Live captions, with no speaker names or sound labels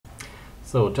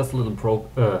So just a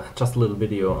little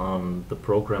video on the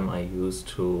program I use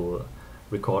to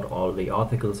record all the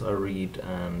articles I read,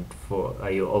 and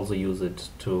I also use it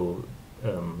to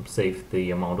save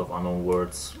the amount of unknown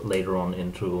words later on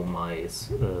into my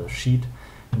sheet,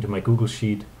 into my Google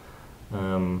Sheet.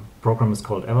 Program is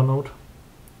called Evernote.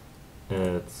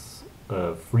 It's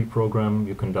a free program.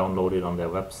 You can download it on their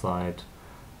website.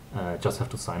 Just have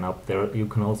to sign up there. You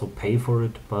can also pay for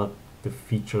it, but the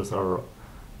features are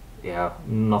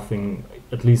nothing.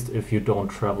 At least if you don't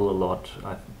travel a lot,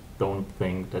 I don't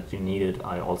think that you need it.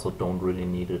 I also don't really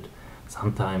need it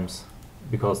sometimes,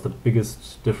 because the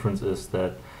biggest difference is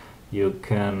that you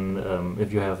can,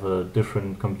 if you have a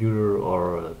different computer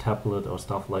or a tablet or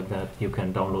stuff like that, you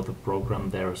can download the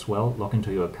program there as well, log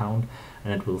into your account,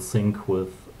 and it will sync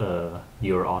with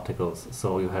your articles.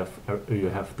 So you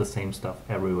have the same stuff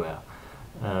everywhere.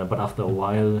 But after a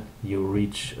while, you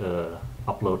reach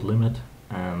upload limit,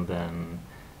 and then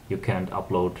you can't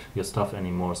upload your stuff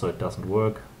anymore, so it doesn't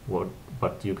work.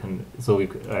 But you can,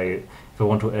 if I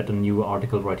want to add a new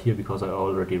article right here, because I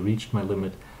already reached my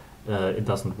limit, it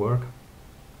doesn't work,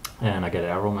 and I get an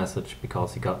error message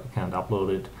because you can't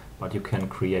upload it. But you can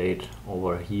create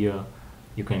over here,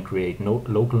 you can create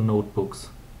local notebooks,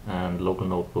 and local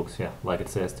notebooks, like it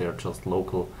says, they're just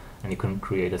local, and you can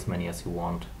create as many as you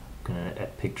want. You can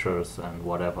add pictures and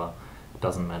whatever.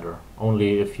 Doesn't matter.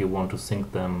 Only if you want to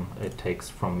sync them, it takes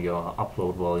from your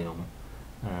upload volume,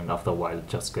 and after a while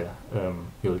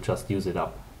you'll just use it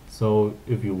up. So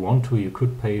if you want to, you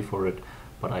could pay for it,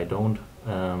 but I don't.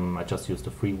 I just use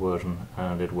the free version,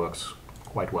 and it works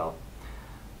quite well.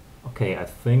 Okay, I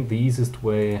think the easiest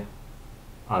way,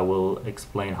 I will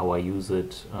explain how I use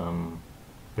it,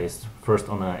 based first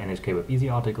on a NHK Web Easy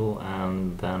article,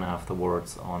 and then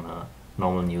afterwards on a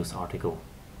normal news article.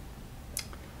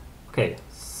 Okay,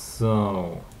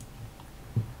 so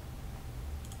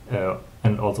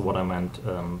and also what I meant,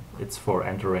 it's for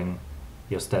entering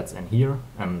your stats in here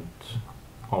and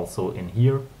also in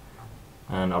here,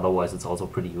 and otherwise it's also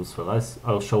pretty useful.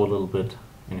 I'll show a little bit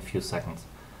in a few seconds.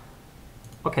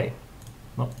 Okay,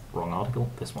 no, wrong article,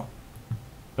 this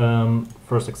one.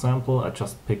 First example, I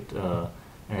just picked a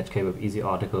NHK Web Easy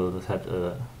article that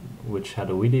which had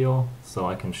a video, so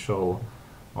I can show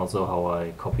also how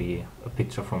I copy a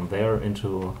picture from there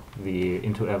into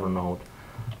Evernote.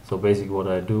 So basically what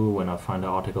I do when I find an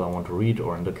article I want to read,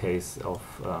 or in the case of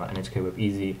NHK Web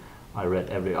Easy, I read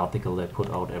every article they put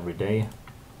out every day.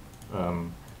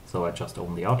 So I just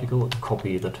open the article,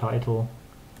 copy the title,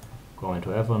 go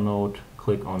into Evernote,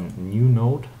 click on New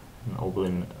Note, and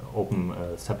open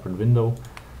a separate window,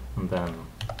 and then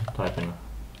type in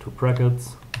 2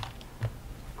 brackets,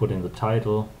 put in the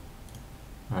title,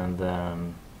 and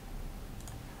then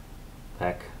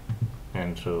back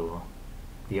into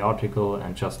the article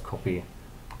and just copy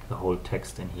the whole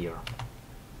text in here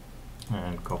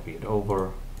and copy it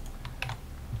over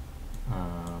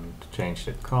and change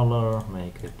the color,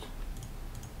 make it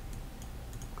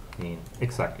clean.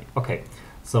 Exactly. Okay,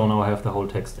 so now I have the whole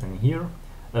text in here.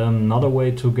 Another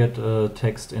way to get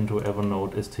text into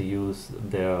Evernote is to use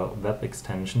their web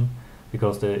extension,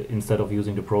 because instead of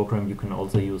using the program, you can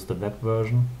also use the web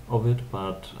version of it,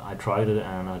 but I tried it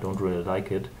and I don't really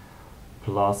like it.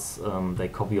 Plus, they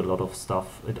copy a lot of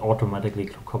stuff. It automatically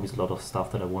copies a lot of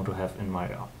stuff that I want to have in I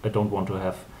don't want to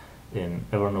have in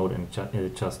Evernote, and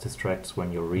it just distracts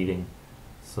when you're reading.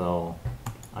 So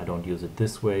I don't use it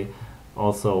this way.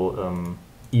 Also,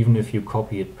 even if you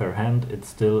copy it per hand, it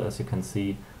still, as you can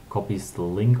see, copies the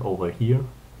link over here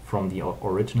from the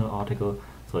original article.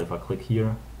 So if I click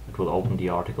here, it will open the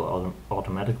article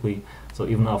automatically. So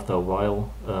even after a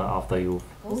while, after you've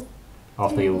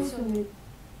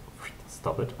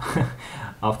stop it,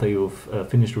 after you've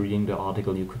finished reading the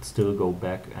article, you could still go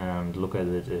back and look at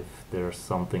it if there's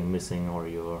something missing, or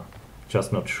you're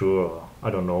just not sure, or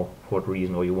I don't know for what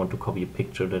reason, or you want to copy a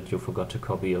picture that you forgot to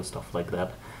copy or stuff like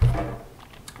that.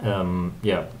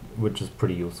 Yeah, which is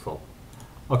pretty useful.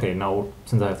 Okay, now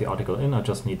since I have the article in, I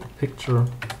just need the picture.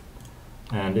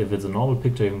 And if it's a normal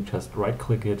picture, you can just right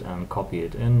click it and copy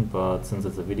it in, but since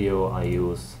it's a video, I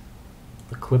use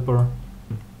the clipper.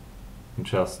 And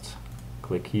just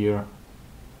click here,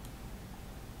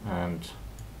 and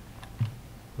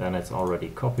then it's already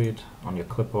copied on your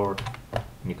clipboard, and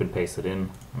you can paste it in,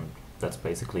 and that's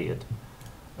basically it.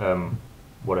 I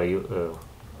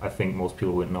think most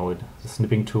people would know it, the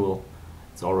snipping tool.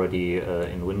 It's already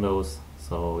in Windows,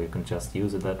 so you can just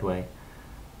use it that way.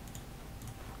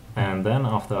 And then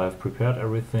after I've prepared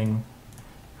everything,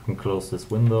 you can close this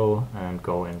window and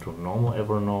go into normal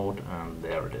Evernote, and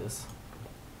there it is.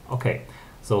 Okay,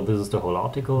 so this is the whole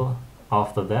article.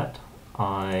 After that,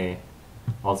 I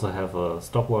Also have a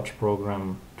stopwatch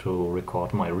program to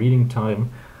record my reading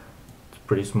time. It's a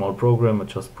pretty small program, I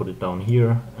just put it down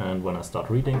here, and when I start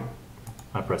reading,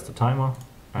 I press the timer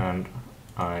and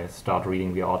I start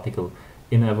reading the article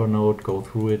in Evernote, go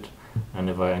through it, and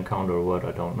if I encounter a word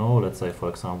I don't know, let's say for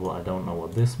example I don't know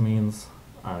what this means,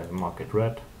 I mark it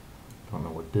red. Don't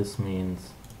know what this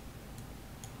means,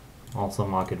 also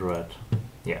mark it red.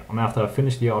 Yeah, and after I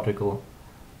finish the article,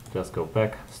 just go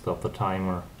back, stop the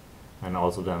timer, and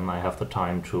also then I have the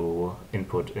time to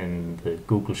input in the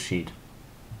Google Sheet.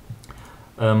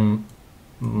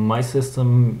 My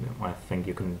system, I think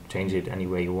you can change it any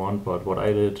way you want, but what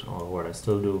I did, or what I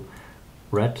still do,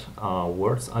 red are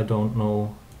words I don't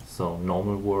know, so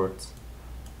normal words.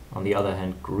 On the other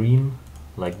hand, green,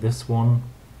 like this one,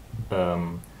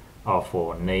 are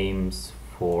for names,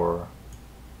 for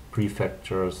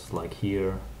prefectures, like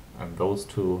here, and those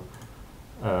two,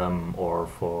 or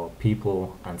for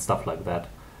people and stuff like that.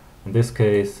 In this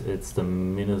case, it's the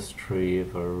Ministry,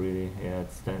 if I really, yeah,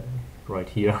 it's the, right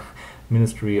here,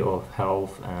 Ministry of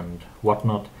Health and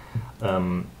whatnot.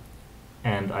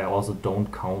 And I also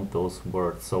don't count those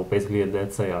words. So basically,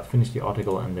 let's say I finish the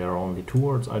article and there are only 2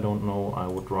 words I don't know, I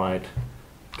would write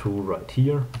 2 right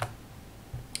here.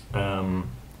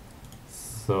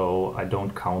 So I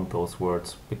don't count those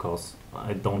words because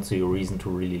I don't see a reason to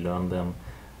really learn them.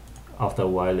 After a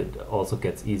while it also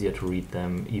gets easier to read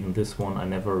them. Even this one, I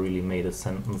never really made a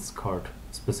sentence card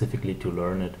specifically to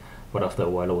learn it, but after a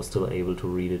while I was still able to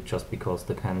read it just because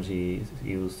the kanji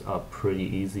used are pretty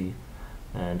easy,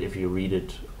 and if you read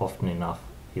it often enough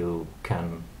you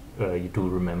can you do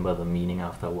remember the meaning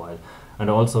after a while. And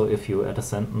also if you add a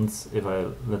sentence, if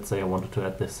let's say I wanted to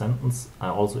add this sentence, I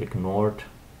also ignored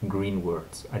green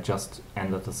words. I just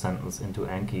entered the sentence into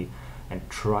Anki and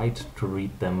tried to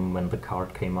read them when the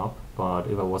card came up, but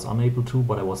if I was unable to,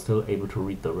 but I was still able to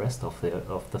read the rest of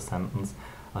the sentence,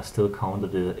 I still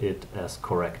counted it as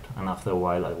correct, and after a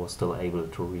while I was still able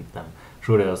to read them.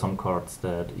 Sure, there are some cards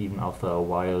that even after a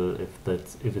while, if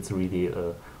it's really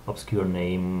a obscure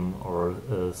name or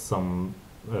some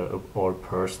old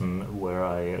person where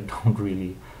I don't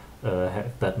really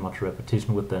have that much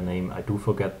repetition with their name, I do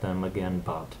forget them again,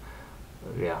 but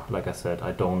yeah, like I said,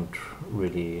 I don't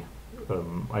really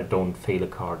I don't fail a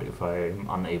card if I'm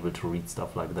unable to read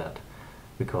stuff like that,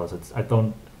 because I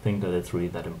don't think that it's really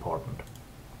that important.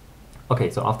 Okay,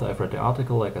 so after I've read the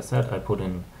article, like I said, I put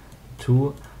in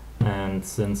 2, and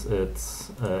since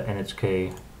it's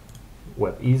NHK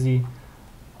Web Easy,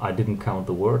 I didn't count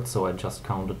the words, so I just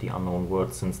counted the unknown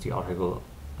words. Since the article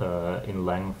in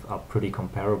length are pretty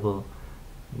comparable,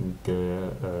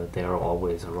 they are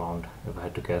always around, if I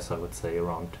had to guess, I would say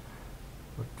around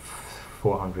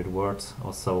 400 words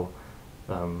or so.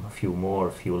 A few more,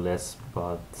 a few less,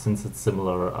 but since it's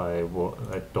similar, I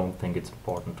don't think it's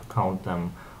important to count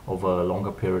them. Over a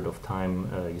longer period of time,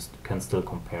 you can still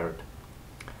compare it.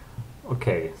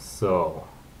 Okay, so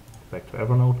back to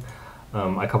Evernote.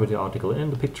 I copied the article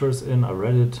in, the pictures in, I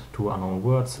read it, 2 unknown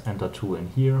words, enter 2 in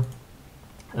here.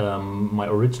 My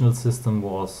original system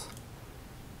was,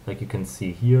 like you can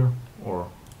see here, or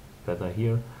better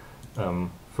here,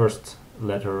 first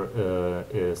letter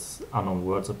is unknown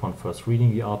words upon first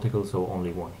reading the article, so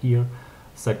only 1 here.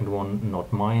 Second one,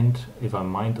 not mind. If I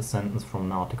mind a sentence from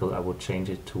an article, I would change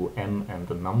it to M and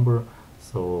the number.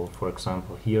 So for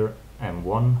example here,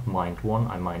 M1, mind 1,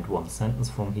 I mind 1 sentence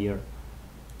from here.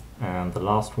 And the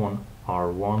last one,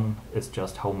 R1, is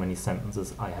just how many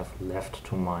sentences I have left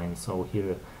to mind. So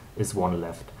here is 1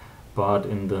 left. But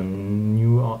in the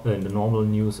normal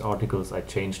news articles, I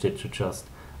changed it to just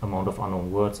amount of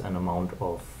unknown words and amount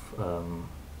of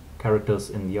characters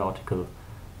in the article.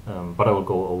 But I will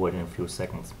go over it in a few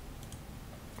seconds.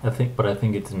 I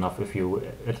think it's enough if you,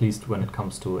 at least when it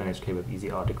comes to NHK Web Easy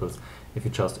articles, if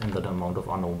you just enter the amount of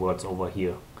unknown words over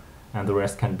here, and the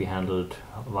rest can be handled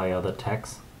via the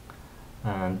tags,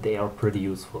 and they are pretty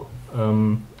useful.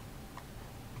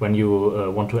 When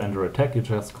you want to enter a tag, you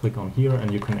just click on here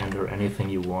and you can enter anything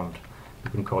you want. You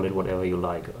can call it whatever you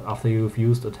like. After you've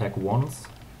used a tag once,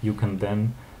 you can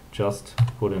then just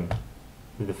put in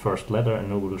the first letter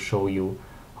and it will show you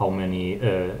how many,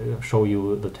 show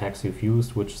you the tags you've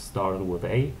used, which started with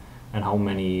A, and how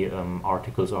many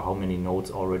articles or how many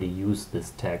nodes already use this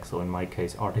tag. So in my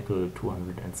case, article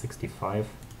 265.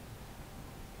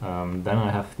 Then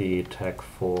I have the tag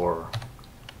for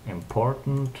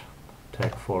important,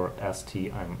 tag for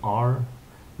STMR,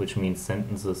 which means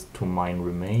sentences to mine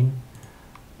remain,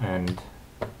 and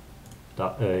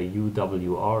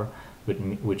UWR,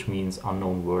 which means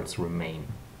unknown words remain.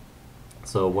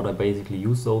 So what I basically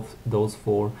use those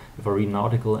for, if I read an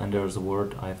article and there's a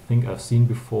word I think I've seen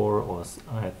before, or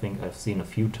I think I've seen a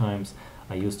few times,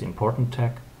 I use the important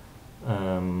tag,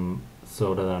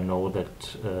 so that I know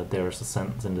that there's a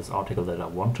sentence in this article that I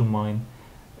want to mine.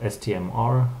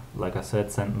 STMR, like I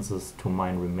said, sentences to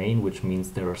mine remain, which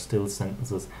means there are still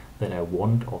sentences that I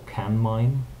want or can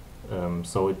mine.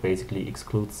 So it basically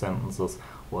excludes sentences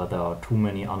where there are too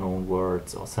many unknown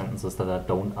words or sentences that I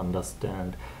don't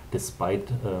understand,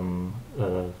 despite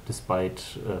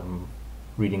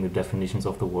reading the definitions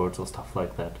of the words or stuff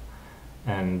like that.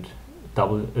 And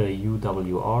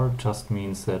UWR just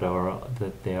means that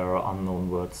there are unknown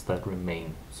words that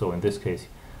remain. So in this case,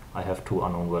 I have 2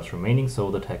 unknown words remaining,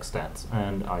 so the tag stands,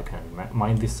 and I can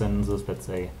mine these sentences. Let's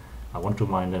say I want to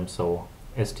mine them, so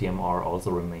STMR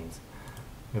also remains.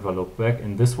 If I look back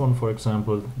in this one, for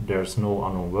example, there's no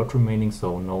unknown word remaining,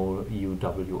 so no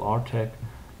UWR tag,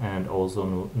 and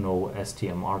also no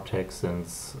STMR tag,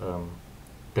 since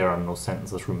there are no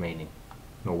sentences remaining.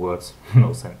 No words,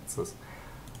 no sentences.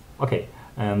 Okay,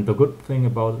 and the good thing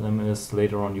about them is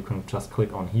later on you can just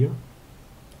click on here.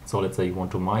 So let's say you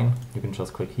want to mine, you can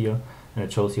just click here and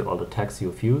it shows you all the tags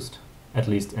you've used, at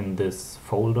least in this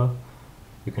folder.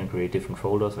 You can create different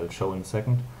folders, I'll show in a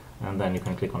second. And then you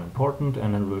can click on important,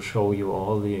 and it will show you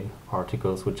all the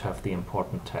articles which have the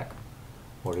important tag.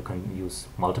 Or you can use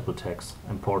multiple tags,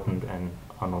 important and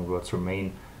unknown words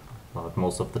remain. But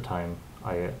most of the time,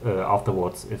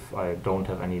 afterwards, if I don't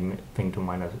have anything to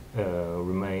mine,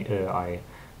 I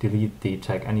delete the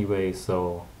tag anyway,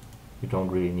 so you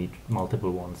don't really need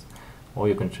multiple ones. Or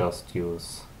you can just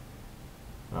use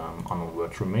unknown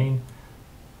words remain.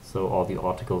 So all the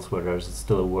articles where there's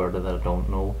still a word that I don't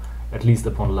know, at least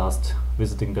upon last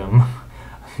visiting them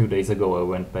a few days ago, I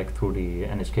went back through the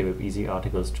NHK Web Easy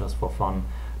articles just for fun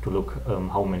to look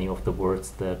how many of the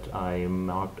words that I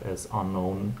marked as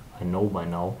unknown I know by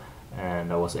now,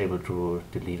 and I was able to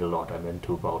delete a lot. I went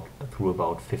through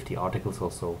about 50 articles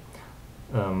or so.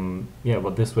 Yeah,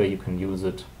 but this way you can use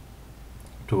it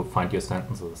to find your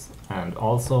sentences. And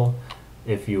also,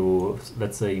 if you,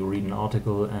 let's say you read an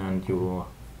article and you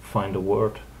find a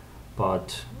word,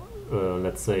 but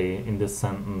let's say in this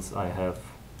sentence I have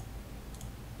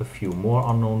a few more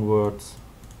unknown words,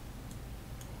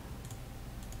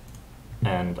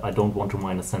 and I don't want to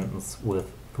mine a sentence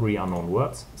with 3 unknown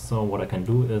words. So what I can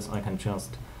do is I can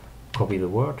just copy the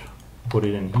word, put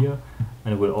it in here,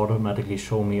 and it will automatically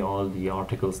show me all the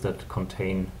articles that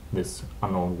contain this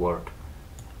unknown word.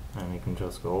 And you can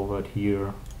just go over it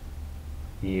here,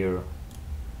 here,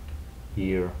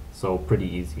 here, so pretty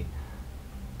easy.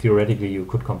 Theoretically you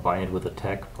could combine it with a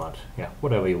tag, but yeah,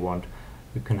 whatever you want.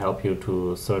 It can help you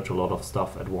to search a lot of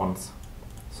stuff at once,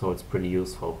 so it's pretty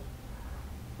useful.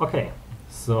 Okay,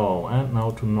 so and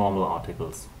now to normal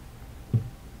articles.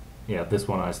 Yeah, this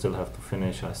one I still have to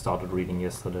finish. I started reading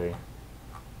yesterday.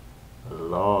 A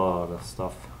lot of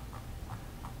stuff.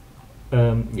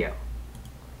 Yeah.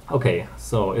 Okay,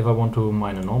 so if I want to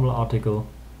mine a normal article,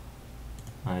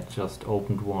 I just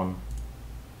opened one.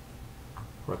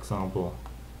 For example,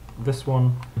 this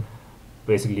one.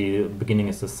 Basically, the beginning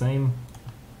is the same.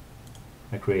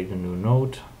 I create a new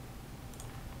note,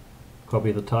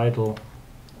 copy the title,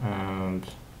 and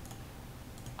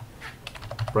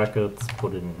brackets,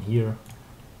 put it in here,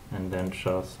 and then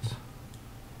just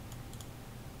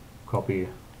copy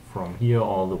from here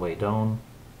all the way down.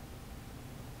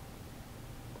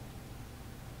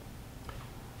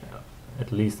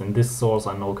 At least in this source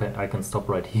I know I can stop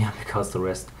right here, because the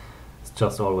rest is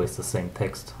just always the same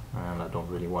text and I don't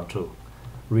really want to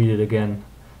read it again.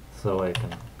 So I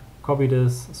can copy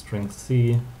this, string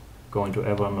C, go into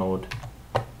Evernote,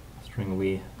 string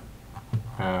V,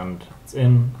 and it's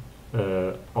in,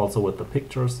 also with the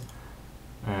pictures,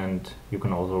 and you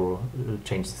can also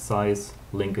change the size.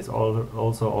 Link is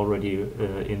also already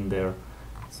in there,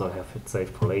 so I have it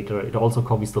saved for later. It also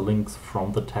copies the links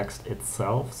from the text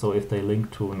itself, so if they link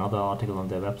to another article on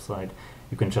their website,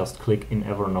 you can just click in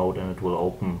Evernote and it will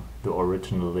open the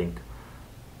original link.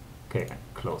 Okay,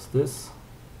 close this.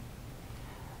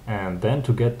 And then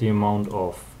to get the amount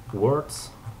of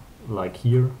words, like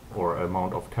here, or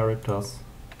amount of characters,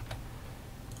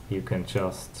 you can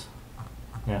just,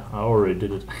 yeah, I already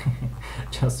did it,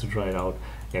 just to try it out.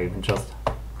 Yeah, you can just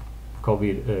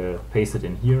copy it, paste it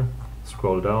in here,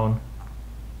 scroll down,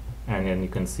 and then you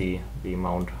can see the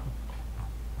amount.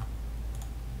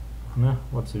 Nah,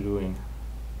 what's it doing?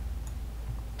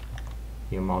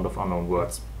 The amount of unknown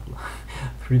words,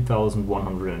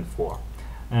 3,104.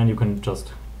 And you can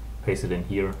just paste it in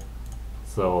here,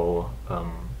 so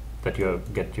that you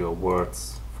get your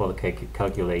words for the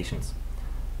calculations.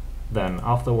 Then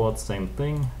afterwards, same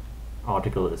thing,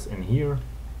 article is in here.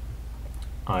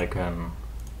 I can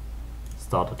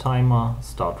start a timer,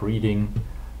 start reading,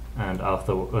 and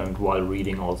while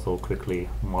reading also quickly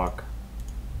mark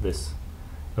this,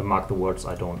 mark the words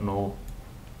I don't know.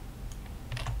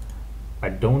 I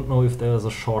don't know if there's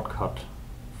a shortcut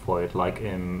for it, like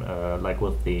in like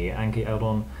with the Anki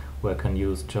add-on, where I can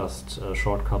use just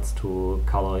shortcuts to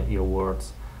color your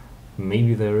words.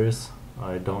 Maybe there is.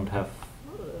 I don't have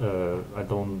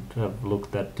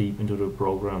looked that deep into the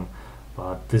program,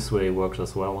 but this way works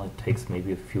as well. It takes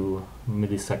maybe a few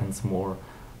milliseconds more,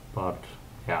 but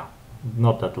yeah,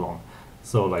 not that long.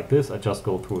 So like this, I just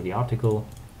go through the article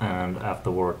and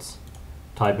afterwards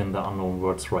type in the unknown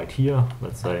words right here.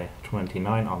 Let's say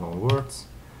 29 unknown words,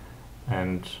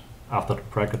 and after the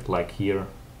bracket, like here,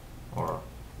 or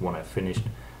when I finished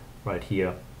right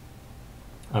here,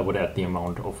 I would add the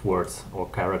amount of words or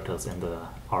characters in the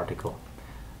article.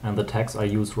 And the tags I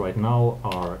use right now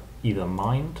are either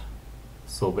mined,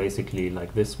 so basically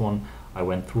like this one, I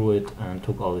went through it and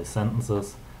took all these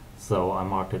sentences, so I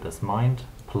marked it as mined,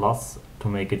 plus to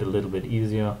make it a little bit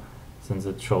easier, since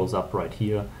it shows up right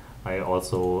here, I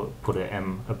also put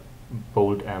a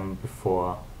bold M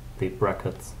before the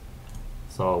brackets.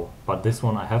 So, but this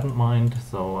one I haven't mined,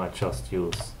 so I just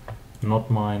use not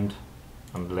mined,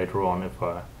 and later on if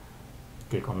I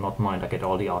click on not mined, I get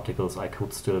all the articles I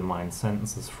could still mine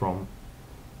sentences from.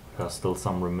 There's still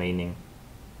some remaining.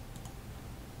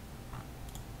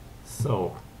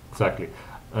 So, exactly.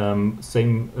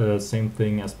 Same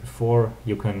thing as before.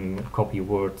 You can copy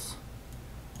words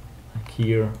like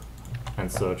here and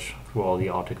search through all the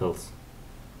articles.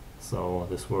 So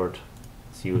this word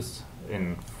is used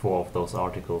in 4 of those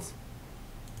articles.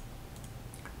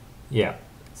 Yeah,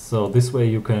 so this way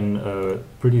you can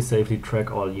pretty safely track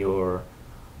all your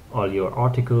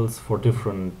articles for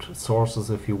different sources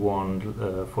if you want,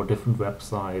 for different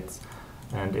websites.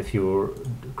 And if you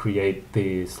create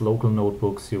these local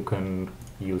notebooks, you can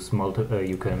use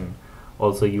you can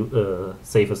also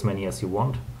save as many as you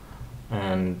want,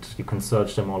 and you can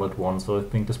search them all at once. So I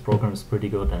think this program is pretty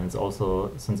good, and it's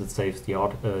also, since it saves the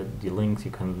links,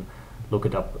 you can look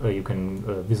it up. You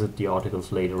can visit the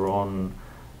articles later on,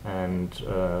 and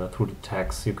through the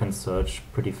tags you can search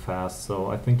pretty fast. So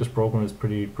I think this program is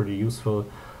pretty useful,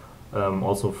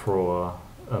 also for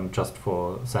just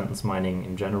for sentence mining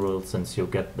in general, since you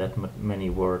get that many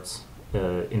words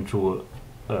into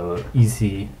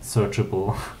easy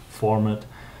searchable format.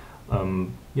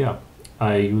 Yeah,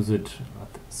 I use it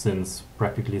since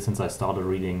I started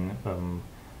reading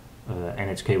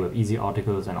NHK Web Easy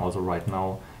articles, and also right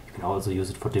now you can also use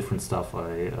it for different stuff.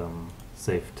 I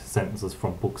saved sentences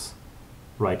from books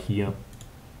right here,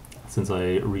 since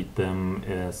I read them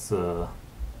as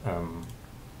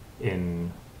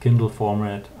in Kindle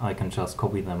format. I can just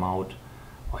copy them out,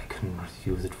 or I can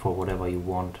use it for whatever you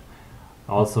want.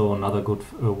 Also, another good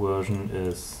version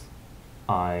is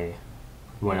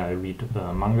when I read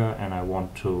manga and I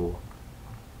want to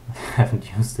haven't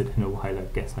used it in a while, I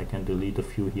guess I can delete a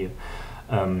few here.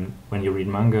 When you read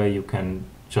manga, you can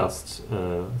just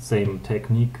same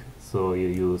technique, so you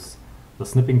use the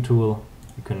snipping tool.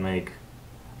 You can make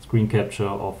screen capture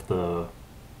of the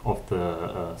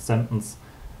sentence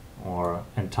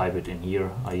and type it in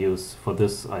here. For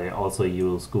this I also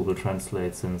use Google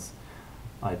Translate, since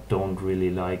I don't really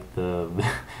like the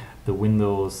the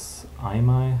Windows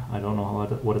IMAI. I don't know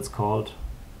what it's called.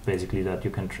 Basically that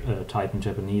you can type in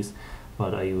Japanese,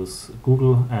 but I use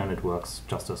Google and it works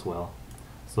just as well.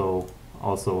 So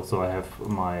I have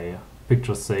my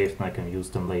pictures saved and I can use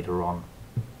them later on.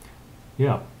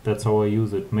 Yeah, that's how I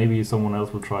use it. Maybe someone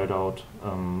else will try it out,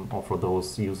 or for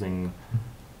those using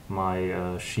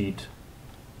my sheet,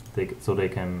 so they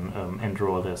can enter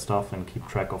all their stuff and keep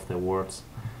track of their words.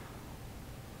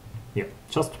 Yeah,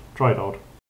 just try it out.